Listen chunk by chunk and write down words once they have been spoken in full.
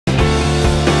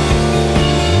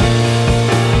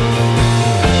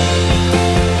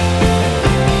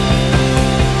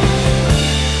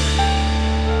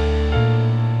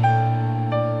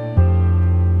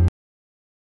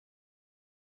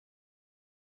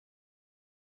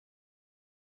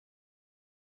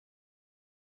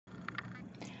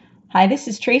Hi, this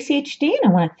is Traceyhd, and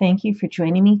I want to thank you for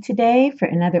joining me today for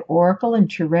another Oracle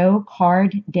and Tarot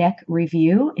card deck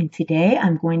review. And today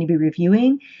I'm going to be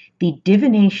reviewing the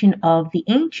Divination of the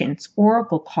Ancients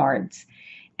Oracle cards.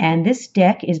 And this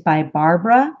deck is by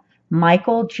Barbara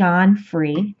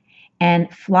Meiklejohn-Free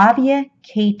and Flavia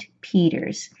Kate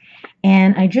Peters.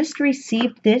 And I just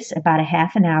received this about a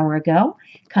half an hour ago.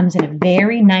 It comes in a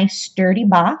very nice sturdy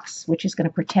box, which is going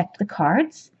to protect the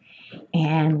cards.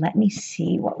 And let me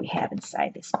see what we have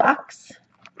inside this box.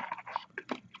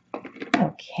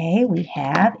 Okay, we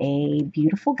have a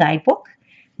beautiful guidebook,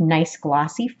 nice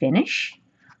glossy finish,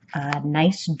 a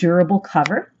nice durable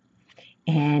cover,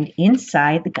 and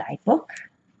inside the guidebook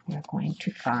we're going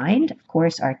to find, of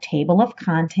course, our table of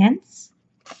contents.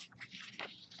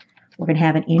 We're going to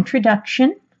have an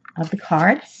introduction of the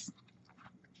cards.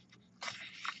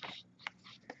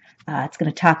 It's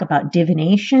going to talk about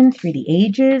divination through the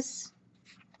ages,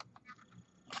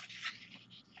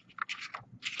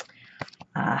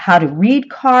 how to read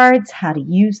cards, how to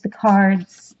use the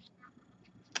cards,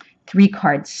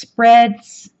 3-card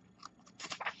spreads,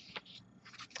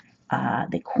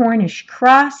 the Cornish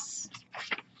cross.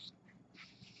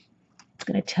 It's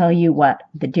going to tell you what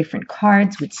the different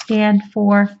cards would stand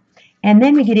for. And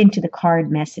then we get into the card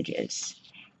messages.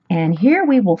 And here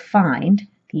we will find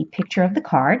the picture of the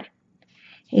card,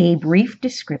 a brief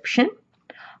description,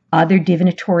 other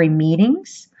divinatory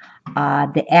meanings,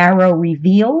 the arrow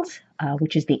revealed,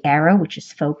 which is the arrow, which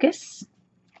is focus,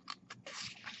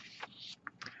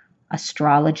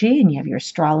 astrology, and you have your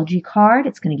astrology card.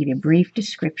 It's going to give you a brief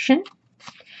description.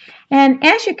 And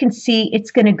as you can see,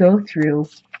 it's going to go through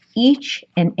each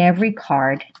and every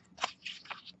card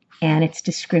and its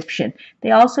description.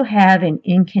 They also have an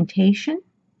incantation,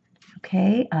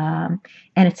 okay,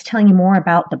 and it's telling you more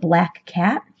about the black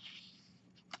cat,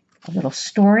 a little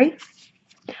story,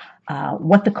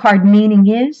 what the card meaning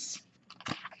is.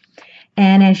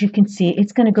 And as you can see,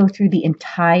 it's going to go through the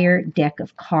entire deck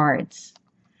of cards.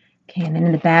 Okay, and then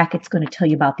in the back, it's going to tell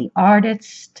you about the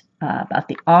artist, about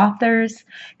the authors.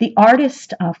 The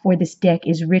artist for this deck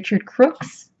is Richard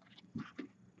Crooks.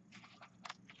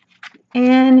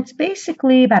 And it's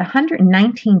basically about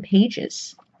 119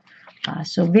 pages.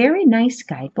 So very nice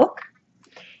guidebook.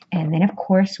 And then, of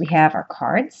course, we have our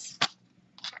cards.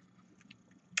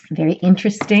 Very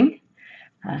interesting.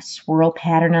 Swirl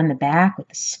pattern on the back with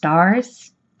the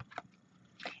stars.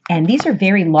 And these are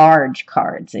very large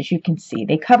cards, as you can see.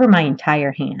 They cover my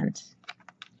entire hand.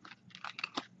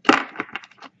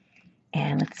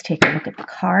 And let's take a look at the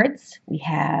cards. We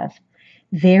have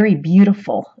very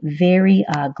beautiful, very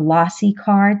glossy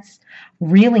cards.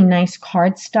 Really nice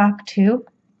cardstock, too.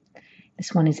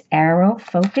 This one is Arrow,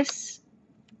 Focus,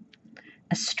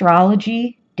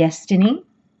 Astrology, Destiny,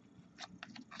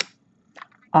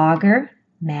 Augur,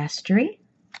 Mastery,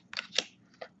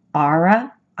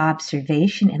 Aura,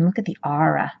 Observation, and look at the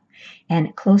aura.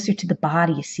 And closer to the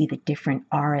body, you see the different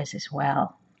auras as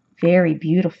well. Very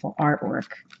beautiful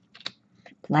artwork.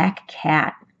 Black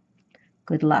cat,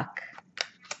 good luck.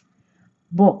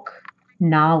 Book,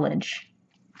 knowledge.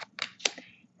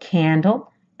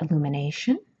 Candle,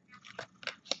 illumination.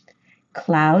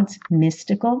 Clouds,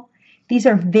 mystical. These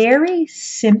are very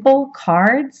simple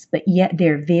cards, but yet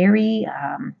they're very,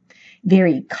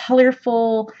 very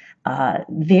colorful,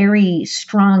 very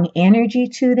strong energy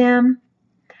to them.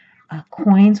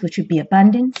 Coins, which would be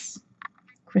abundance.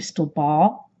 Crystal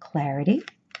ball, clarity.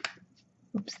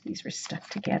 Oops, these were stuck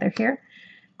together here.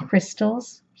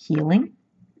 Crystals, healing.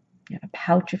 You have a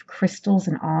pouch of crystals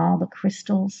and all the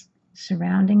crystals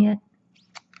surrounding it.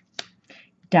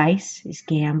 Dice is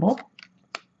gamble.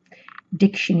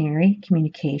 Dictionary,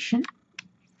 communication.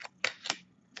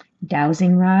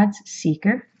 Dowsing rods,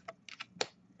 seeker.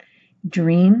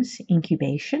 Dreams,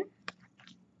 incubation.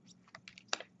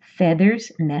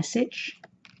 Feathers, message.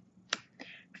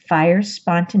 Fire,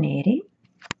 spontaneity.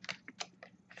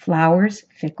 Flowers,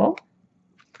 fickle.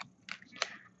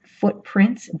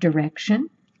 Footprints, direction.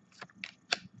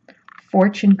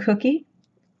 Fortune cookie,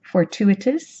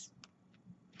 fortuitous.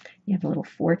 You have the little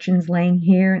fortunes laying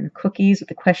here and the cookies with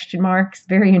the question marks.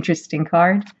 Very interesting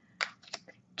card.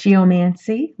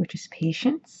 Geomancy, which is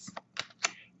patience.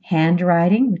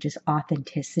 Handwriting, which is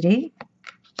authenticity.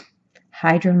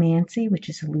 Hydromancy, which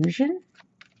is illusion.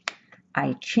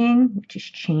 I Ching, which is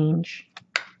change.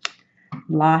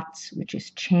 Lots, which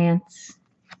is chance.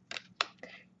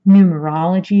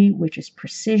 Numerology, which is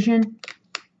precision.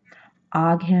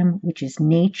 Oghem, which is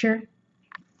nature.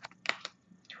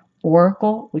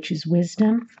 Oracle, which is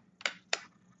wisdom.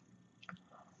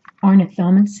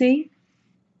 Ornithomancy,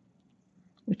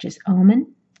 which is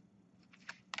omen.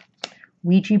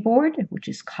 Ouija board, which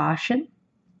is caution.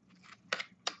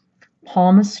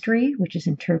 Palmistry, which is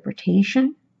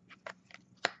interpretation.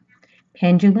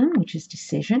 Pendulum, which is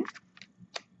decision.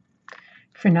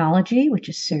 Phrenology, which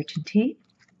is certainty.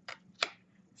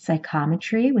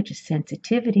 Psychometry, which is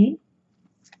sensitivity.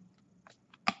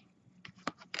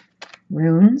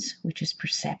 Runes, which is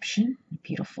perception,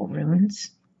 beautiful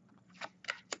runes.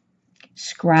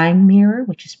 Scrying mirror,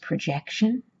 which is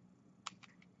projection.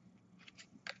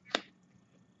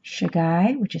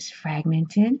 Shagai, which is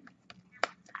fragmented.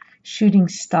 Shooting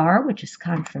star, which is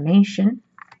confirmation.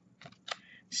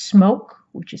 Smoke,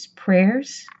 which is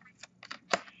prayers.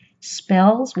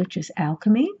 Spells, which is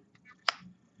alchemy.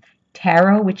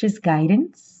 Tarot, which is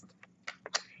guidance.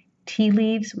 Tea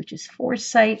leaves, which is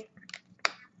foresight.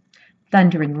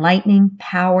 Thunder and lightning,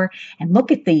 power. And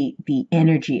look at the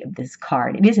energy of this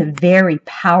card. It is a very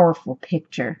powerful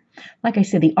picture. Like I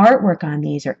said, the artwork on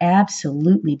these are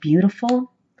absolutely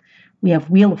beautiful. We have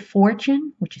Wheel of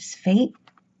Fortune, which is fate,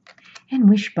 and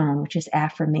Wishbone, which is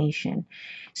affirmation.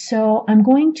 So I'm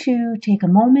going to take a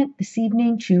moment this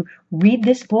evening to read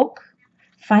this book,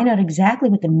 find out exactly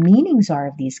what the meanings are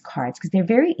of these cards, because they're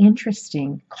very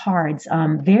interesting cards,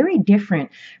 very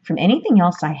different from anything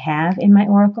else I have in my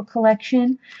Oracle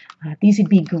collection. These would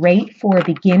be great for a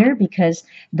beginner because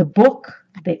the book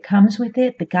that comes with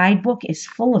it, the guidebook, is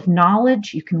full of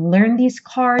knowledge. You can learn these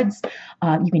cards.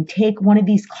 You can take one of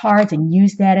these cards and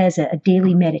use that as a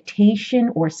daily meditation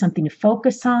or something to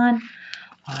focus on.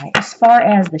 As far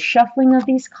as the shuffling of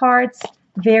these cards,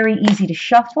 very easy to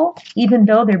shuffle. Even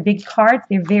though they're big cards,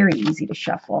 they're very easy to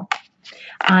shuffle.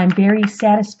 I'm very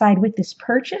satisfied with this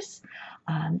purchase.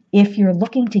 If you're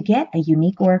looking to get a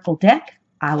unique Oracle deck,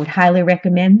 I would highly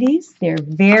recommend these. They're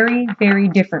very, very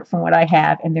different from what I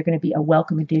have, and they're going to be a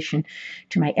welcome addition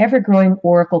to my ever-growing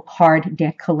Oracle card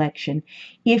deck collection.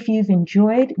 If you've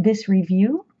enjoyed this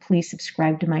review, please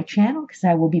subscribe to my channel because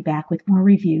I will be back with more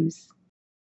reviews.